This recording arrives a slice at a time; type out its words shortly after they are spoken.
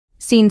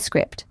Scene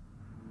script.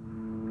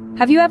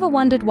 Have you ever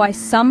wondered why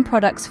some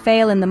products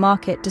fail in the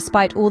market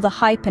despite all the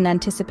hype and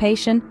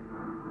anticipation?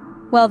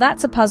 Well,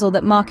 that's a puzzle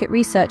that market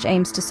research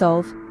aims to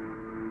solve.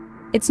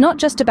 It's not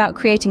just about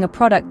creating a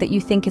product that you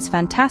think is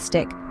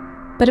fantastic,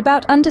 but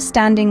about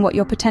understanding what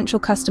your potential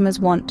customers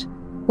want,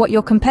 what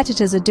your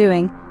competitors are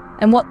doing,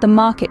 and what the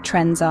market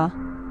trends are.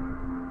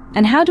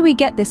 And how do we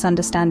get this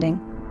understanding?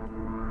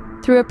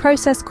 Through a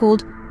process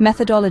called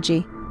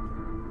methodology.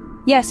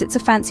 Yes, it's a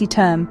fancy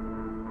term,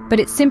 but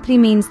it simply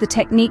means the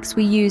techniques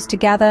we use to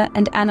gather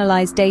and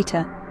analyze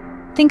data.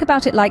 Think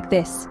about it like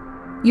this.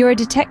 You're a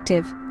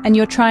detective, and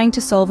you're trying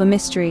to solve a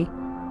mystery.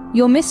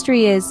 Your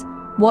mystery is,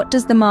 what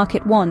does the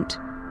market want?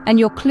 And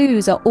your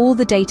clues are all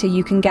the data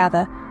you can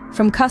gather,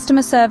 from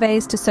customer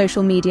surveys to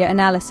social media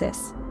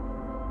analysis.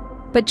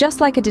 But just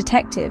like a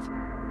detective,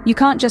 you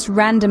can't just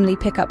randomly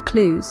pick up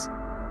clues.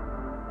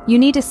 You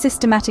need a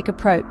systematic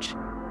approach,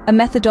 a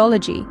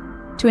methodology,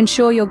 to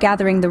ensure you're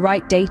gathering the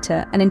right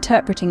data and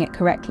interpreting it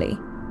correctly.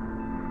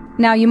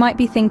 Now, you might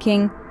be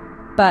thinking,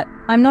 but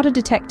I'm not a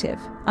detective,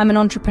 I'm an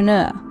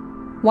entrepreneur.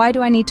 Why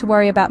do I need to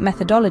worry about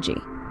methodology?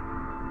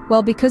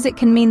 Well, because it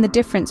can mean the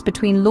difference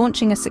between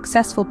launching a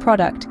successful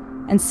product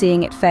and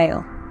seeing it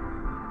fail.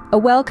 A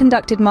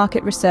well-conducted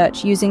market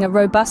research using a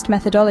robust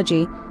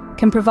methodology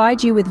can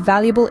provide you with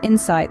valuable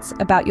insights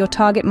about your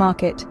target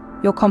market,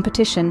 your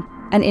competition,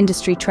 and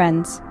industry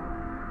trends.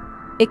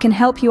 It can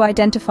help you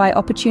identify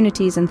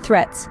opportunities and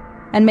threats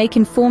and make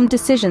informed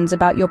decisions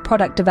about your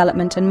product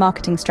development and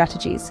marketing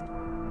strategies.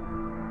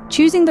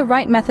 Choosing the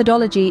right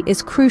methodology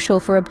is crucial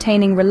for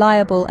obtaining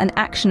reliable and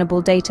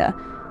actionable data.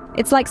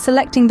 It's like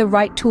selecting the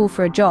right tool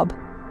for a job.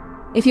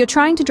 If you're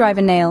trying to drive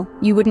a nail,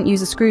 you wouldn't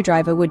use a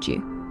screwdriver, would you?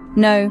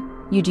 No,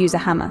 you'd use a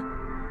hammer.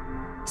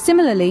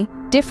 Similarly,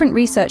 different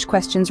research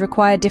questions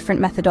require different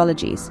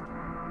methodologies.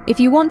 If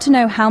you want to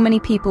know how many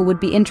people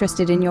would be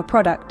interested in your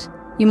product,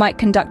 you might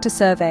conduct a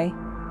survey.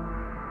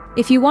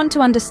 If you want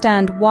to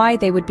understand why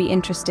they would be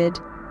interested,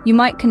 you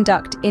might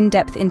conduct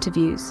in-depth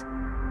interviews.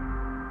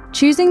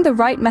 Choosing the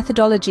right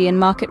methodology in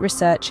market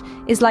research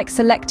is like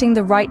selecting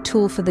the right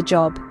tool for the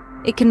job.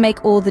 It can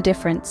make all the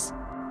difference.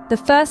 The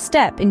first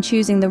step in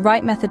choosing the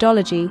right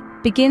methodology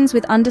begins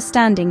with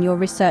understanding your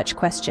research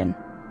question.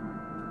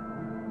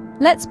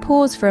 Let's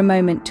pause for a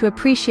moment to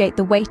appreciate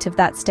the weight of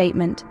that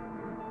statement.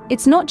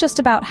 It's not just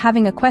about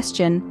having a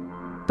question,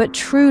 but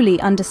truly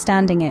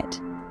understanding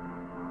it.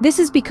 This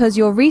is because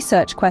your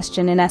research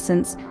question, in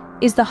essence,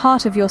 is the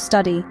heart of your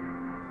study.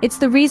 It's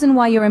the reason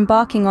why you're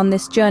embarking on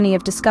this journey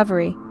of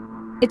discovery.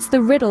 It's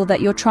the riddle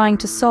that you're trying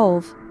to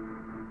solve.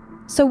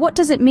 So what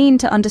does it mean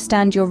to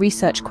understand your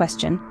research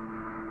question?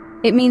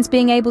 It means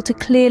being able to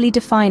clearly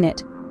define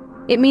it.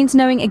 It means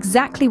knowing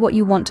exactly what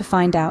you want to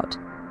find out.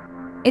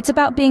 It's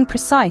about being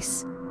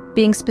precise,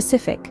 being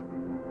specific.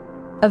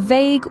 A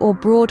vague or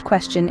broad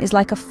question is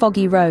like a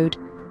foggy road.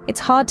 It's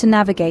hard to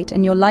navigate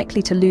and you're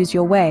likely to lose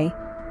your way.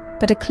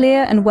 But a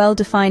clear and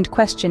well-defined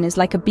question is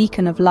like a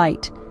beacon of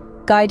light,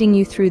 guiding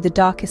you through the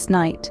darkest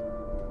night.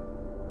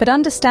 But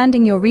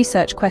understanding your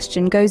research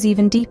question goes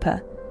even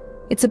deeper.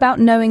 It's about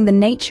knowing the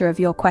nature of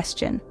your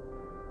question.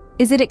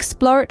 Is it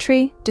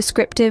exploratory,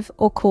 descriptive,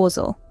 or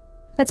causal?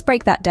 Let's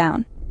break that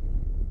down.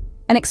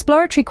 An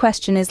exploratory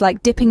question is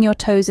like dipping your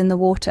toes in the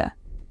water.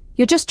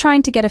 You're just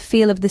trying to get a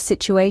feel of the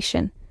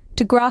situation,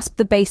 to grasp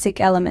the basic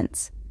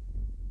elements.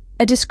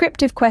 A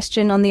descriptive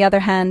question, on the other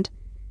hand,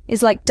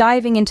 is like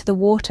diving into the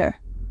water.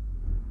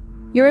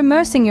 You're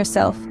immersing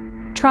yourself,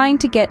 trying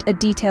to get a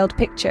detailed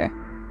picture.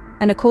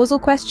 And a causal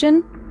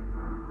question?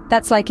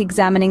 That's like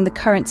examining the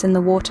currents in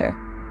the water.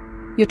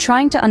 You're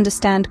trying to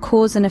understand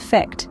cause and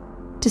effect,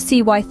 to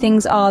see why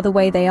things are the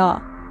way they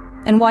are.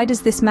 And why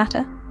does this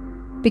matter?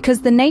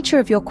 Because the nature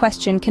of your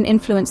question can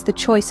influence the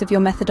choice of your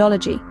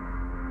methodology.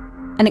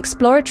 An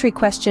exploratory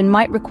question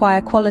might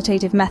require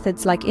qualitative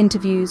methods like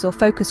interviews or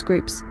focus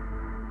groups.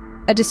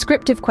 A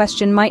descriptive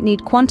question might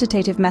need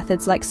quantitative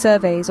methods like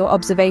surveys or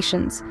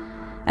observations,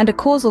 and a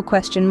causal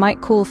question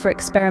might call for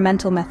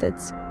experimental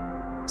methods.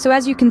 So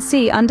as you can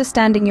see,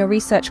 understanding your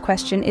research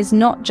question is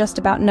not just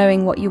about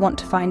knowing what you want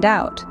to find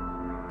out.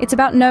 It's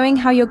about knowing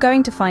how you're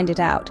going to find it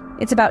out.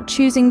 It's about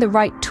choosing the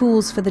right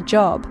tools for the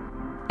job.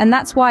 And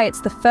that's why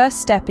it's the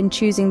first step in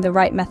choosing the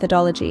right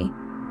methodology.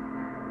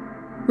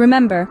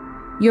 Remember,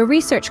 your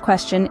research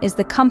question is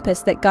the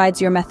compass that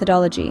guides your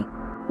methodology.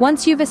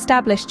 Once you've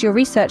established your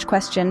research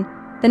question,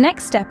 the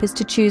next step is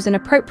to choose an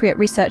appropriate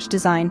research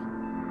design.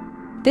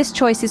 This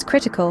choice is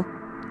critical,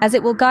 as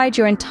it will guide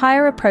your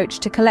entire approach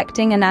to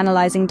collecting and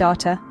analyzing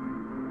data.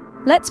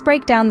 Let's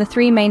break down the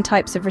three main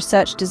types of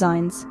research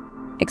designs: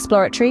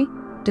 exploratory,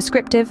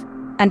 descriptive,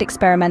 and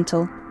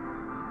experimental.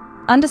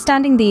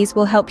 Understanding these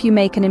will help you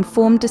make an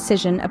informed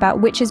decision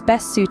about which is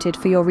best suited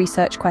for your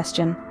research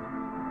question.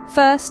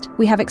 First,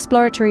 we have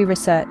exploratory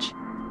research.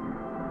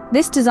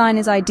 This design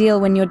is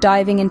ideal when you're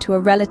diving into a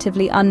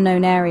relatively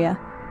unknown area.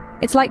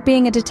 It's like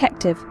being a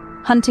detective,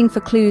 hunting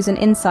for clues and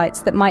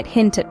insights that might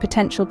hint at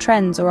potential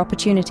trends or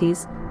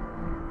opportunities.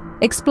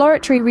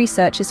 Exploratory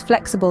research is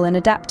flexible and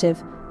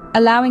adaptive,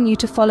 allowing you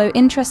to follow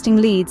interesting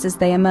leads as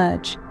they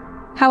emerge.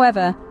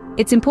 However,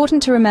 it's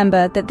important to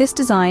remember that this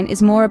design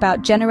is more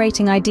about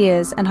generating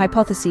ideas and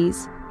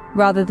hypotheses,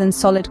 rather than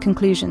solid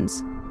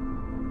conclusions.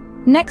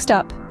 Next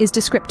up is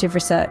descriptive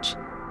research.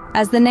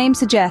 As the name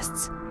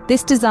suggests,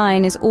 this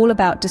design is all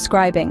about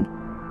describing.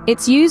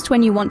 It's used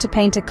when you want to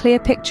paint a clear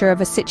picture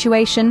of a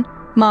situation,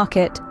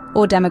 market,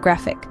 or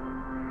demographic.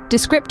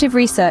 Descriptive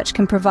research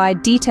can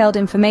provide detailed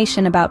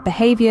information about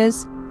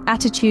behaviors,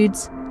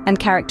 attitudes, and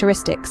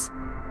characteristics.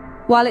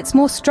 While it's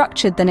more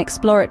structured than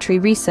exploratory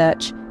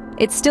research,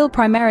 it's still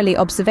primarily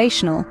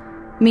observational,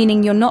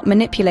 meaning you're not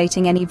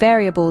manipulating any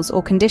variables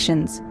or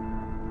conditions.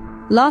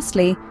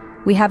 Lastly,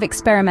 we have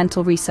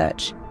experimental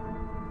research.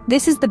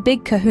 This is the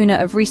big kahuna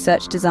of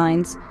research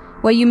designs,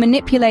 where you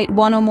manipulate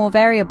one or more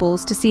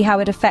variables to see how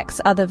it affects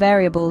other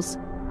variables.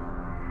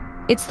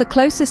 It's the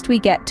closest we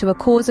get to a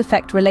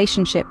cause-effect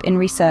relationship in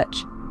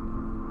research.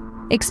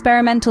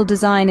 Experimental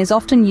design is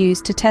often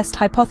used to test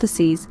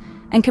hypotheses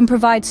and can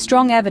provide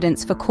strong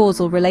evidence for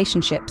causal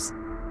relationships.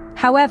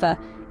 However,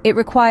 it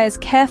requires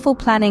careful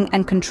planning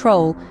and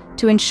control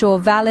to ensure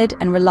valid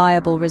and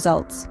reliable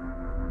results.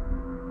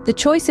 The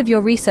choice of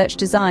your research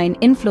design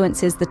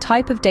influences the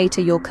type of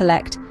data you'll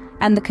collect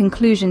and the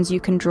conclusions you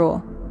can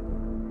draw.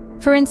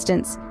 For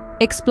instance,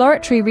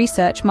 exploratory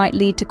research might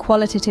lead to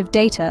qualitative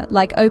data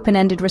like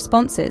open-ended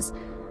responses,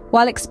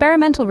 while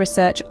experimental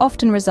research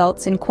often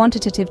results in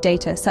quantitative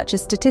data such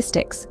as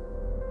statistics.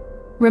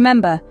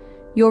 Remember,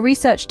 your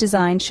research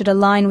design should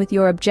align with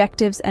your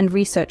objectives and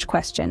research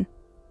question.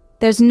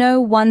 There's no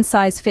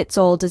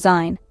one-size-fits-all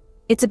design.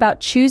 It's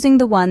about choosing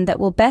the one that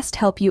will best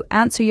help you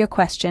answer your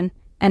question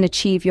and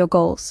achieve your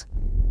goals.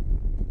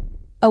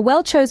 A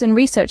well-chosen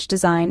research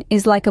design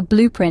is like a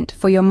blueprint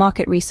for your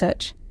market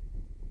research.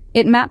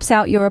 It maps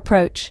out your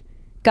approach,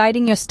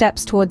 guiding your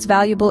steps towards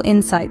valuable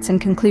insights and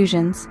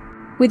conclusions.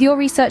 With your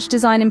research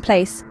design in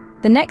place,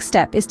 the next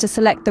step is to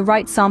select the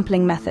right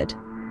sampling method.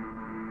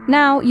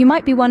 Now, you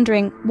might be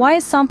wondering, why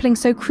is sampling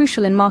so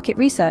crucial in market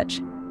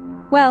research?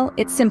 Well,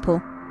 it's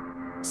simple.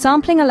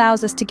 Sampling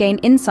allows us to gain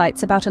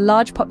insights about a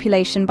large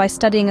population by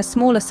studying a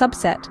smaller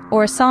subset,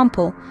 or a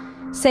sample,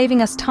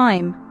 saving us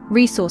time,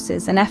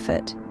 resources, and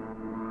effort.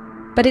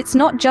 But it's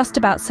not just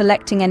about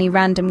selecting any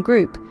random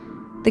group.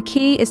 The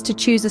key is to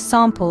choose a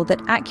sample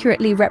that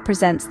accurately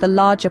represents the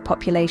larger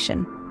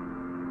population.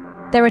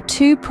 There are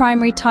two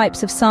primary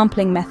types of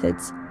sampling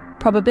methods: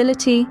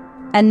 probability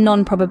and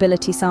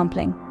non-probability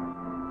sampling.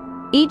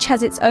 Each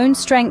has its own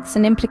strengths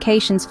and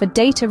implications for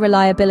data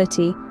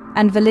reliability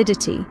and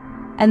validity,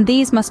 and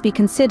these must be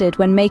considered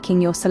when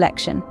making your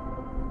selection.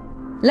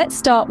 Let's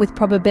start with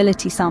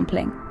probability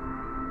sampling.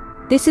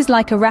 This is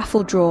like a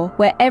raffle draw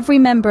where every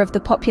member of the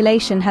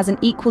population has an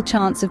equal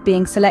chance of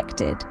being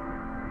selected.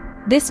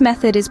 This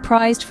method is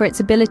prized for its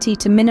ability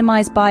to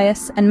minimize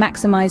bias and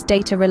maximize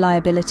data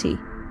reliability.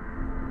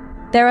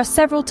 There are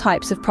several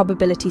types of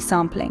probability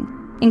sampling,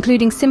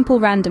 including simple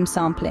random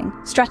sampling,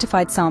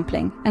 stratified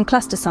sampling, and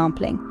cluster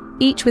sampling,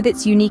 each with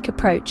its unique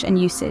approach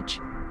and usage.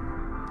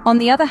 On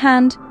the other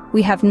hand,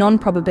 we have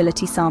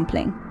non-probability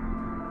sampling.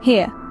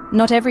 Here,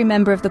 not every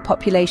member of the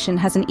population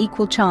has an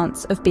equal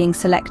chance of being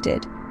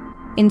selected.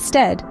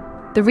 Instead,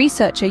 the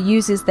researcher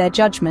uses their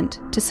judgment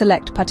to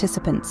select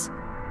participants.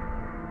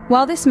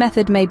 While this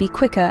method may be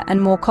quicker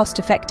and more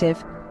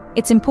cost-effective,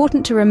 it's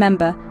important to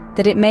remember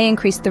that it may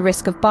increase the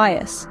risk of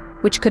bias,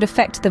 which could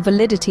affect the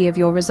validity of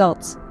your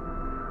results.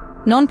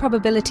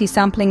 Non-probability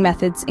sampling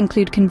methods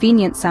include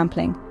convenience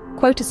sampling,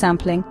 quota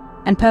sampling,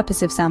 and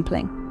purposive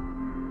sampling.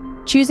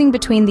 Choosing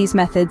between these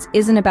methods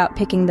isn't about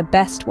picking the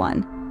best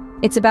one.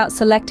 It's about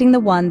selecting the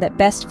one that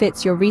best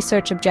fits your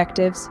research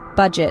objectives,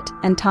 budget,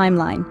 and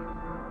timeline.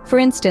 For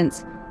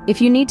instance,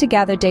 if you need to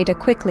gather data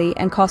quickly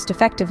and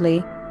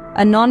cost-effectively,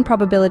 a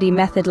non-probability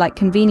method like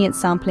convenience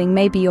sampling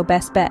may be your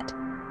best bet.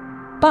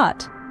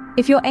 But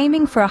if you're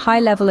aiming for a high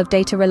level of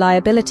data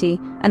reliability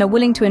and are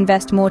willing to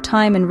invest more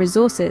time and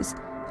resources,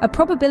 a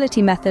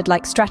probability method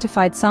like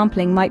stratified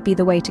sampling might be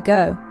the way to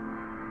go.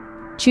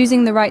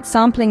 Choosing the right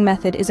sampling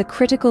method is a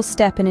critical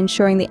step in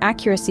ensuring the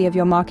accuracy of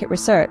your market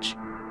research.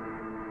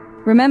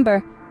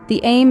 Remember,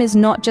 the aim is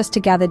not just to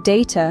gather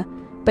data,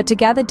 but to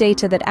gather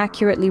data that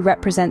accurately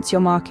represents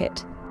your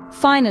market.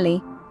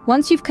 Finally,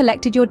 once you've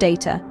collected your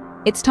data,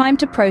 it's time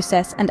to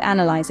process and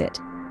analyze it.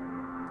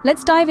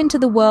 Let's dive into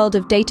the world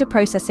of data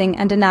processing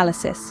and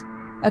analysis,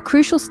 a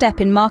crucial step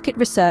in market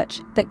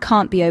research that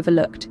can't be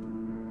overlooked.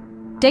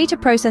 Data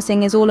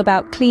processing is all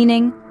about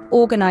cleaning,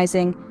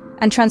 organizing,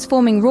 and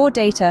transforming raw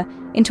data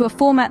into a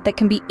format that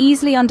can be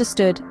easily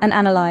understood and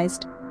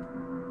analyzed.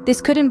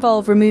 This could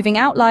involve removing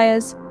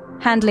outliers,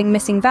 handling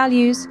missing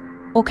values,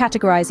 or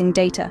categorizing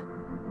data.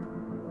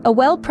 A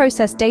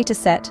well-processed data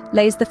set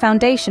lays the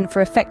foundation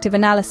for effective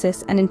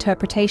analysis and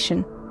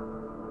interpretation.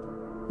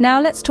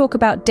 Now let's talk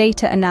about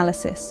data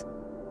analysis.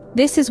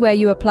 This is where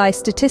you apply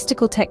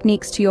statistical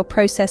techniques to your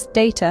processed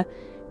data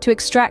to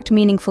extract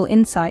meaningful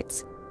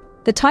insights.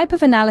 The type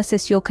of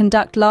analysis you'll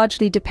conduct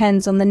largely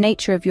depends on the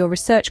nature of your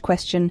research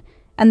question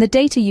and the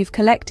data you've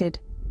collected.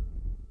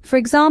 For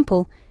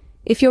example,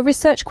 If your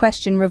research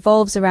question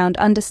revolves around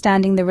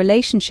understanding the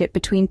relationship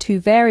between two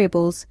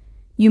variables,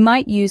 you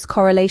might use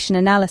correlation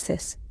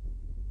analysis.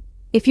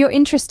 If you're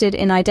interested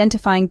in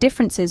identifying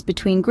differences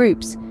between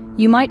groups,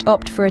 you might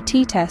opt for a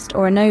t-test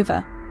or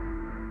ANOVA.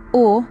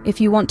 Or, if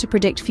you want to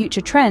predict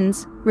future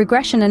trends,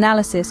 regression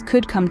analysis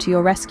could come to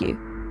your rescue.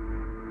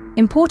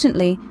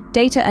 Importantly,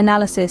 data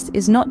analysis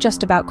is not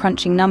just about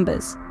crunching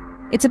numbers.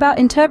 It's about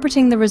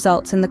interpreting the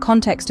results in the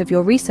context of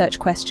your research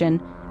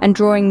question and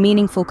drawing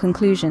meaningful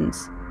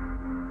conclusions.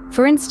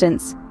 For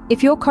instance,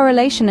 if your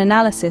correlation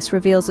analysis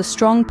reveals a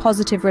strong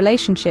positive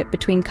relationship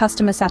between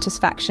customer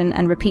satisfaction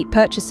and repeat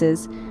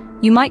purchases,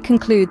 you might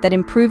conclude that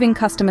improving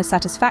customer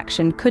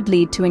satisfaction could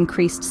lead to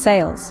increased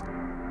sales.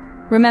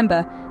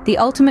 Remember, the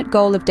ultimate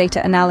goal of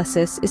data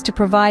analysis is to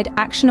provide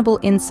actionable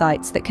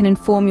insights that can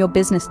inform your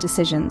business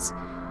decisions.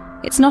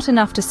 It's not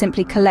enough to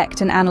simply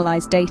collect and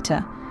analyze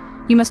data.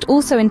 You must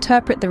also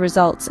interpret the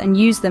results and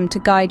use them to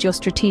guide your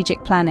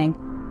strategic planning.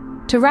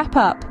 To wrap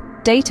up,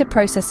 data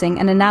processing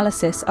and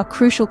analysis are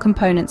crucial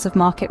components of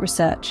market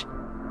research.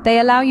 They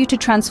allow you to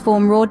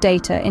transform raw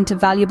data into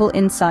valuable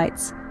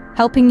insights,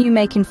 helping you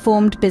make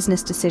informed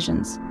business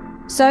decisions.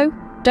 So,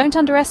 don't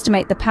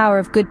underestimate the power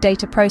of good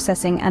data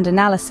processing and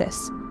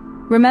analysis.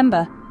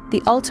 Remember,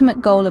 the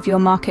ultimate goal of your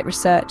market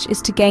research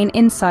is to gain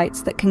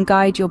insights that can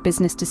guide your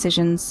business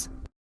decisions.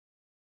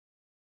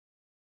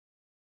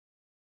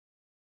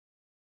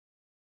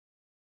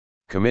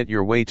 Commit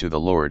your way to the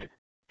Lord,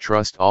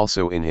 trust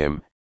also in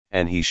him,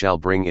 and he shall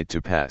bring it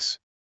to pass.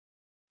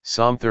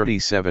 Psalm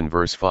 37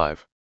 verse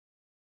 5.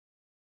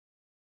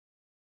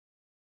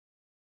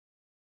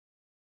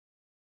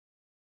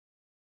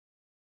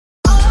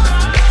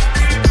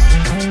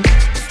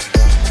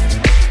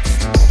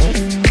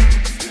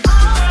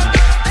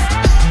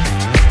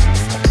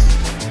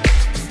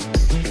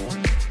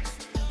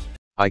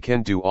 I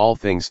can do all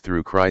things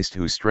through Christ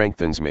who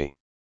strengthens me.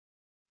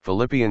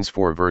 Philippians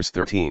 4 verse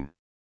 13.